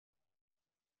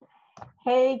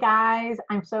Hey guys,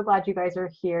 I'm so glad you guys are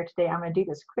here today. I'm going to do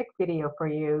this quick video for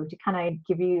you to kind of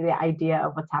give you the idea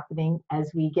of what's happening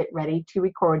as we get ready to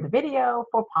record the video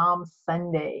for Palm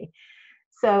Sunday.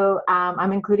 So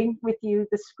I'm including with you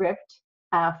the script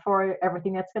for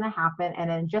everything that's going to happen. And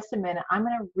in just a minute, I'm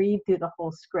going to read through the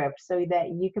whole script so that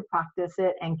you can practice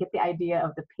it and get the idea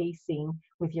of the pacing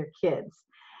with your kids.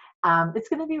 It's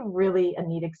going to be really a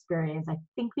neat experience. I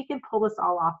think we can pull this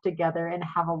all off together and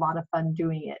have a lot of fun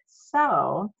doing it.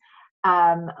 So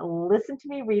listen to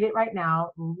me read it right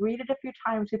now. Read it a few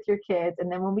times with your kids.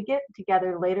 And then when we get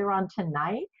together later on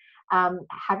tonight,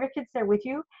 have your kids there with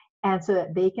you. And so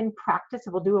that they can practice,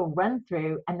 we'll do a run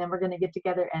through, and then we're going to get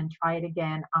together and try it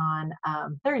again on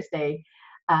Thursday.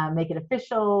 Make it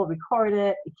official, record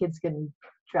it. The kids can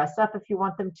dress up if you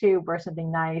want them to, wear something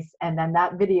nice. And then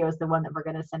that video is the one that we're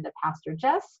going to send to Pastor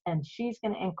Jess, and she's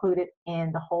going to include it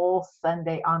in the whole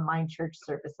Sunday online church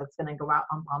service that's going to go out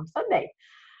on Palm Sunday.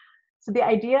 So the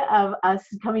idea of us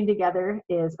coming together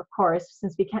is, of course,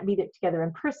 since we can't be together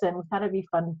in person, we thought it'd be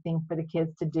a fun thing for the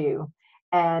kids to do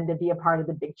and to be a part of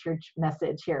the big church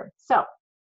message here. So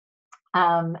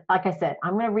like I said,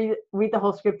 I'm going to read the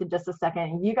whole script in just a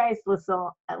second. You guys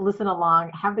listen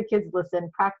along, have the kids listen,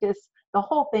 practice the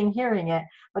whole thing, hearing it,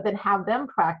 but then have them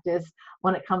practice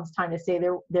when it comes time to say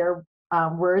their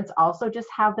words. Also, just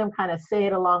have them kind of say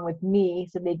it along with me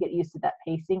so they get used to that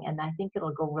pacing. And I think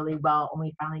it'll go really well when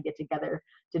we finally get together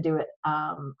to do it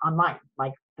online,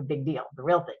 like the big deal, the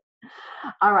real thing.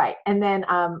 All right, and then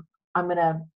I'm going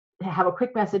to have a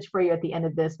quick message for you at the end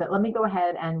of this, but let me go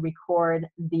ahead and record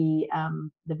the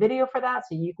video for that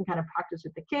so you can kind of practice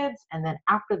with the kids. And then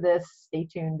after this, stay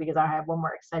tuned because I have one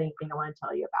more exciting thing I want to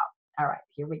tell you about. All right,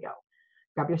 here we go.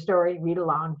 Grab your story, read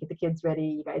along, get the kids ready.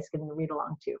 You guys can read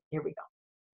along too. Here we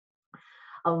go.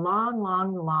 A long,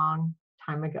 long, long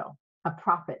time ago, a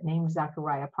prophet named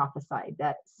Zechariah prophesied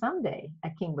that someday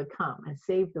a king would come and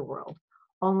save the world.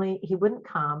 Only he wouldn't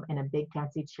come in a big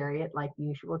fancy chariot like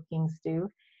usual kings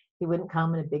do. He wouldn't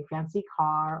come in a big fancy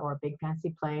car or a big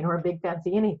fancy plane or a big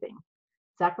fancy anything.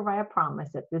 Zechariah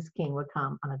promised that this king would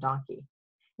come on a donkey.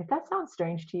 If that sounds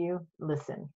strange to you,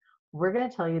 listen. We're going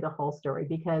to tell you the whole story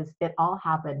because it all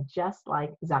happened just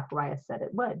like Zechariah said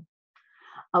it would.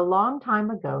 A long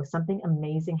time ago, something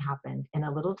amazing happened in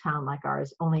a little town like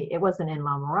ours, only it wasn't in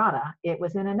La Mirada. It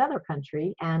was in another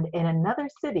country and in another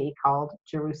city called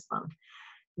Jerusalem.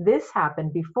 This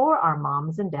happened before our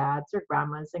moms and dads or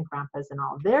grandmas and grandpas and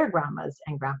all their grandmas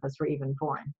and grandpas were even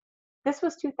born. This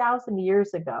was 2,000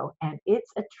 years ago, and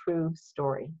it's a true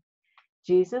story.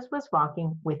 Jesus was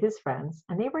walking with his friends,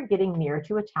 and they were getting near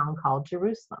to a town called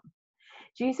Jerusalem.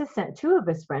 Jesus sent two of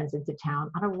his friends into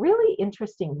town on a really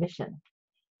interesting mission.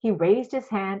 He raised his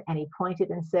hand and he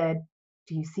pointed and said,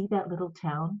 "Do you see that little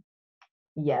town?"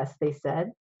 "Yes," they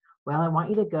said. "Well, I want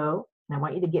you to go and I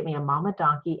want you to get me a mama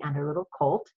donkey and her little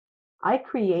colt. I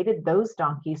created those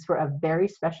donkeys for a very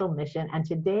special mission, and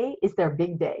today is their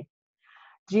big day."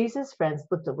 Jesus' friends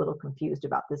looked a little confused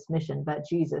about this mission, but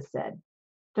Jesus said,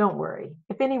 "Don't worry.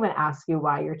 If anyone asks you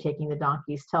why you're taking the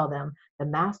donkeys, tell them the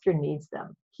master needs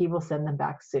them. He will send them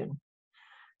back soon."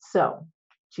 So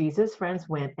Jesus' friends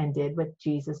went and did what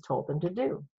Jesus told them to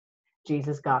do.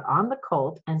 Jesus got on the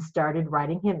colt and started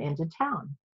riding him into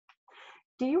town.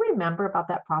 Do you remember about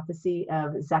that prophecy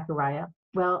of Zechariah?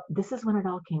 Well, this is when it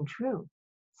all came true.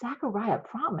 Zechariah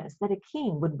promised that a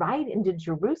king would ride into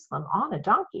Jerusalem on a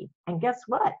donkey. And guess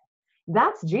what?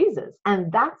 That's Jesus.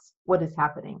 And that's what is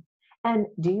happening. And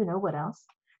do you know what else?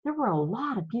 There were a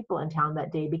lot of people in town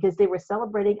that day because they were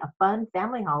celebrating a fun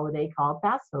family holiday called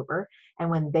Passover. And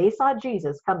when they saw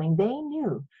Jesus coming, they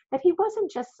knew that he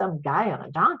wasn't just some guy on a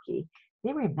donkey.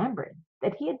 They remembered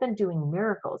that he had been doing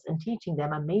miracles and teaching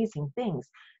them amazing things.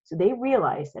 So they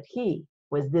realized that he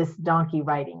was this donkey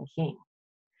riding king.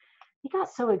 They got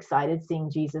so excited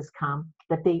seeing Jesus come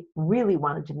that they really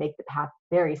wanted to make the path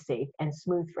very safe and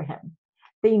smooth for him.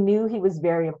 They knew he was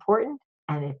very important,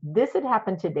 and if this had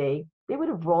happened today, they would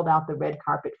have rolled out the red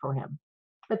carpet for him.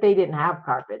 But they didn't have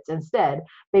carpets. Instead,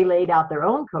 they laid out their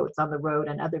own coats on the road,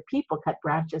 and other people cut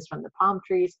branches from the palm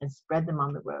trees and spread them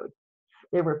on the road.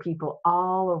 There were people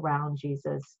all around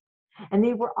Jesus, and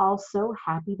they were all so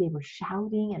happy. They were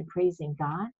shouting and praising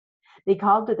God. They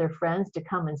called to their friends to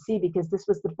come and see because this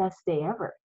was the best day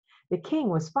ever. The king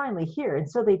was finally here, and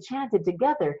so they chanted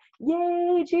together,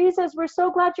 "Yay, Jesus, we're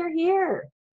so glad you're here."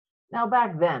 Now,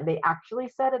 back then, they actually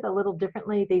said it a little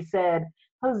differently. They said,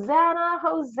 "Hosanna,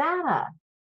 Hosanna."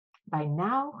 By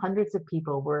now, hundreds of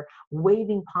people were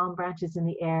waving palm branches in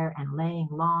the air and laying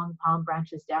long palm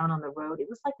branches down on the road. It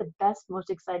was like the best, most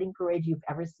exciting parade you've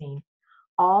ever seen.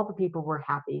 All the people were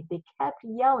happy. They kept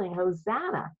yelling,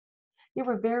 "Hosanna." They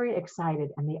were very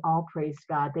excited and they all praised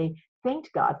God. They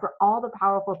thanked God for all the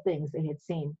powerful things they had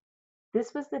seen.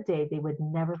 This was the day they would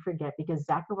never forget because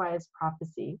Zechariah's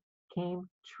prophecy came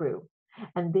true.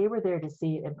 And they were there to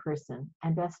see it in person.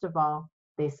 And best of all,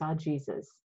 they saw Jesus,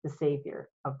 the Savior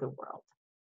of the world.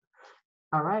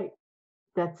 All right,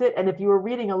 that's it. And if you were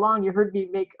reading along, you heard me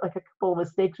make like a couple of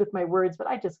mistakes with my words, but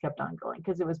I just kept on going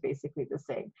because it was basically the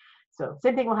same. So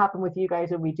same thing will happen with you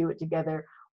guys when we do it together.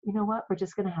 You know what? We're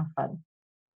just going to have fun.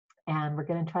 And we're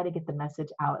going to try to get the message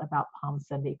out about Palm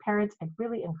Sunday. Parents, I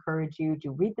really encourage you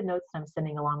to read the notes I'm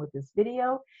sending along with this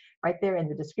video right there in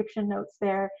the description notes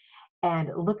there,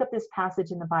 and look up this passage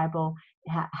in the Bible.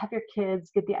 Have your kids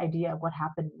get the idea of what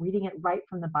happened, reading it right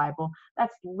from the Bible.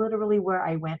 That's literally where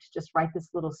I went to just write this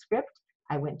little script.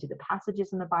 I went to the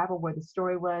passages in the Bible where the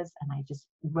story was, and I just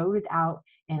wrote it out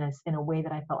in a way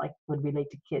that I felt like would relate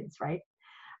to kids, right?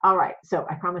 All right, so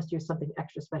I promised you something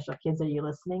extra special. Kids, are you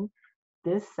listening?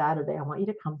 This Saturday, I want you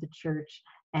to come to church,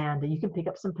 and you can pick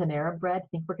up some Panera bread. I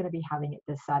think we're going to be having it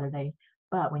this Saturday.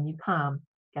 But when you come,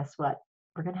 guess what?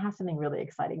 We're going to have something really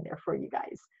exciting there for you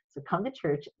guys. So come to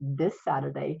church this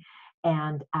Saturday,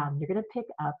 and you're going to pick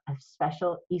up a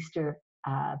special Easter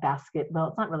basket. Well,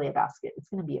 it's not really a basket. It's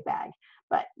going to be a bag,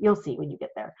 but you'll see when you get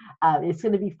there. It's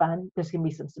going to be fun. There's going to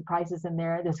be some surprises in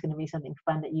there. There's going to be something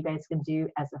fun that you guys can do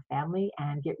as a family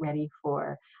and get ready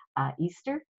for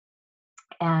Easter.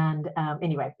 And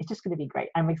anyway, it's just going to be great.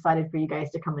 I'm excited for you guys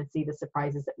to come and see the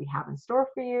surprises that we have in store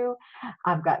for you.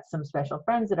 I've got some special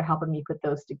friends that are helping me put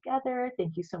those together.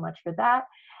 Thank you so much for that.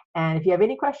 And if you have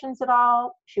any questions at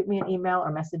all, shoot me an email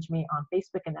or message me on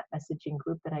Facebook in that messaging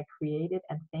group that I created.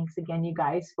 And thanks again, you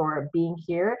guys, for being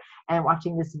here and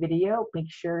watching this video.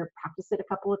 Make sure practice it a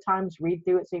couple of times, read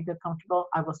through it so you feel comfortable.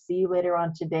 I will see you later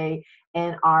on today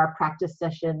in our practice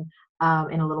session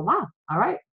in a little while. All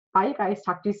right. Bye, you guys.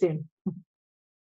 Talk to you soon.